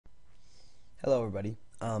Hello everybody.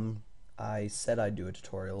 I said I'd do a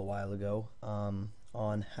tutorial a while ago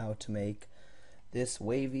on how to make this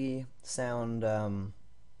wavy sound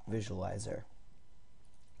visualizer.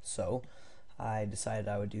 So I decided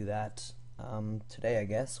I would do that today, I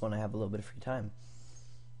guess, when I have a little bit of free time.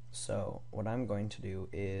 So what I'm going to do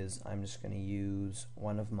is I'm just going to use um,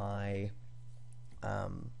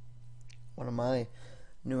 one of my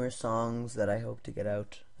newer songs that I hope to get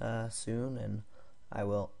out soon, and I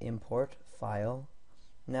will import file.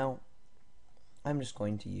 Now I'm just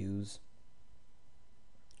going to use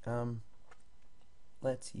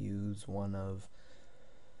let's use one of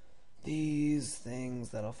these things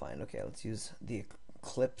that I'll find. Okay, let's use the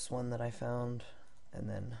Eclipse one that I found and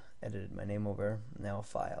then edited my name over. Now a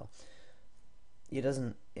file. It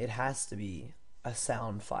has to be a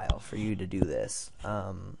sound file for you to do this.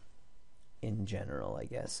 In general, I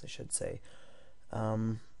guess I should say.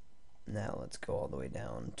 Now let's go all the way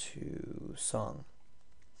down to song.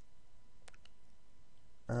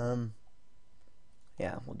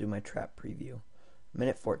 Yeah, we'll do my trap preview.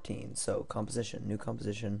 Minute 14. So composition, new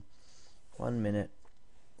composition, 1 minute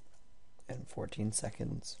and 14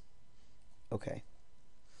 seconds. Okay.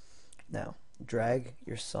 Now drag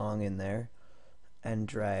your song in there and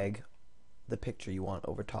drag the picture you want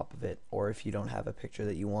over top of it, or if you don't have a picture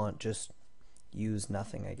that you want, just use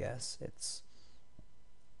nothing, I guess.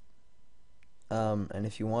 And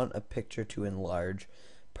if you want a picture to enlarge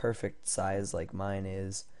perfect size like mine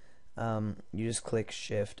is, you just click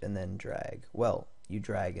shift and then drag. Well, you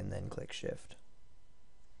drag and then click shift.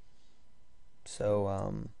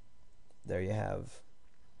 So there you have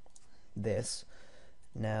this.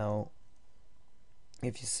 Now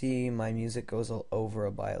if you see, my music goes over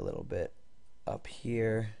by a little bit up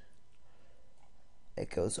here. It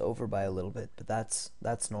goes over by a little bit, but that's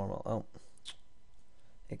normal. Oh,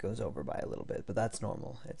 it goes over by a little bit, but that's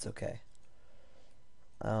normal. It's okay.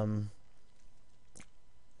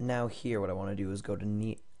 Now here, what I want to do is go to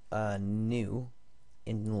new,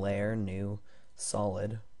 in layer, new,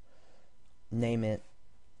 solid, name it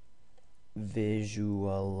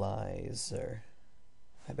visualizer.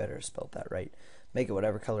 I better have spelled that right. Make it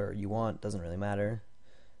whatever color you want, doesn't really matter.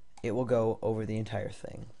 It will go over the entire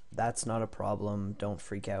thing. That's not a problem. Don't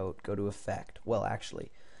freak out. Go to effect. Well,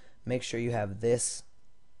 actually, make sure you have this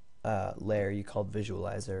layer you called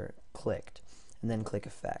visualizer clicked, and then click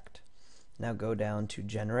effect. Now go down to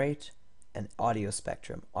generate and audio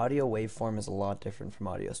spectrum. Audio waveform is a lot different from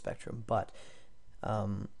audio spectrum, but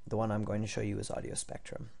the one I'm going to show you is audio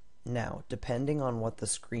spectrum. Now, depending on what the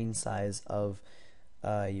screen size of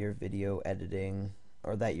your video editing,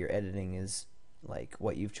 or that you're editing, is, like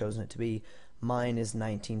what you've chosen it to be, mine is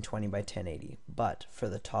 1920 by 1080, but for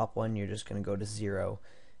the top one you're just going to go to 0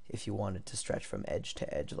 if you wanted to stretch from edge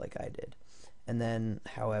to edge like I did, and then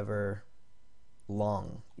however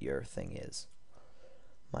long your thing is.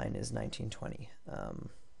 Mine is 1920.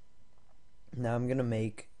 Now I'm going to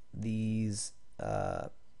make these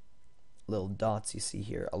little dots you see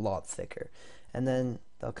here a lot thicker, and then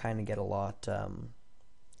they'll kind of get a lot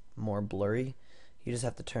more blurry. You just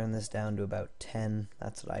have to turn this down to about 10.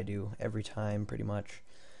 That's what I do every time pretty much.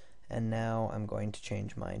 And now I'm going to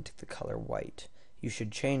change mine to the color white. You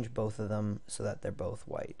should change both of them so that they're both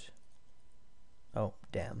white. Oh,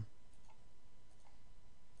 damn.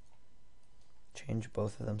 Change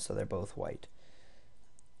both of them so they're both white.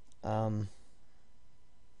 Now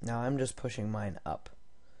I'm just pushing mine up.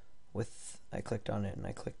 I clicked on it and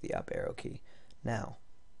I clicked the up arrow key. Now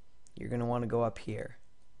you're going to want to go up here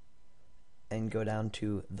and go down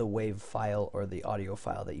to the wave file or the audio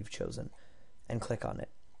file that you've chosen and click on it.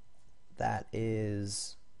 That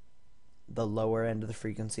is the lower end of the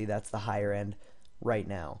frequency, that's the higher end right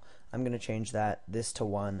now. I'm going to change this to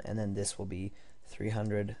 1, and then this will be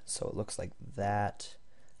 300, so it looks like that.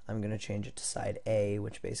 I'm going to change it to side A,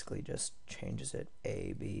 which basically just changes it.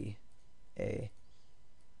 A, B, A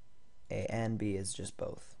and B is just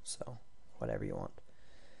both, so whatever you want.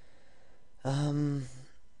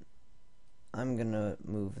 I'm gonna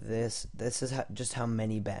move this. This is just how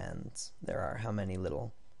many bands there are, how many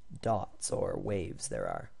little dots or waves there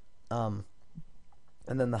are. And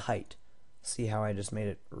then the height. See how I just made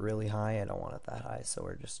it really high? I don't want it that high, so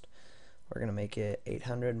we're gonna make it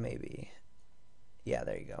 800 maybe. Yeah,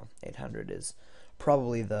 there you go. 800 is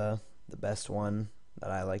probably the best one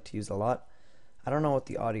that I like to use a lot. I don't know what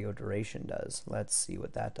the audio duration does. Let's see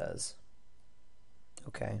what that does.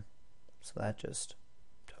 Okay, so that just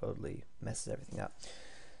totally messes everything up.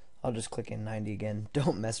 I'll just click in 90 again.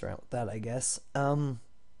 Don't mess around with that, I guess. Offset,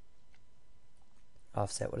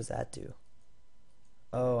 what does that do?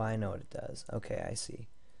 Oh, I know what it does. Okay, I see.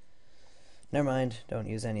 Never mind, don't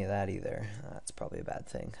use any of that either. That's probably a bad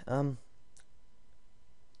thing. I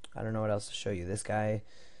don't know what else to show you. This guy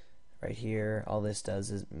right here, all this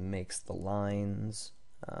does is makes the lines.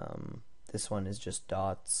 This one is just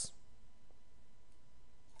dots,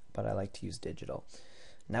 but I like to use digital.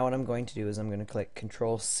 Now what I'm going to do is I'm going to click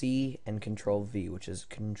Control C and Control V, which is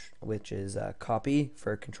copy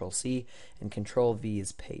for Control C, and Control V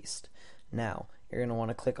is paste. Now you're going to want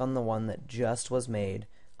to click on the one that just was made,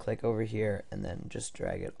 click over here, and then just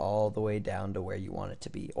drag it all the way down to where you want it to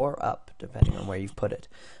be, or up, depending on where you've put it.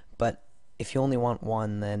 But if you only want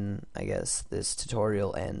one, then I guess this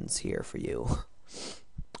tutorial ends here for you.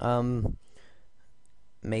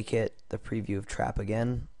 Make it the preview of trap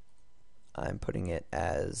again. I'm putting it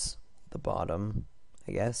as the bottom,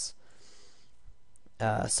 I guess.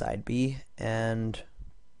 Side B, and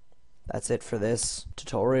that's it for this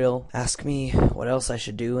tutorial. Ask me what else I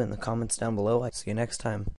should do in the comments down below. See you next time.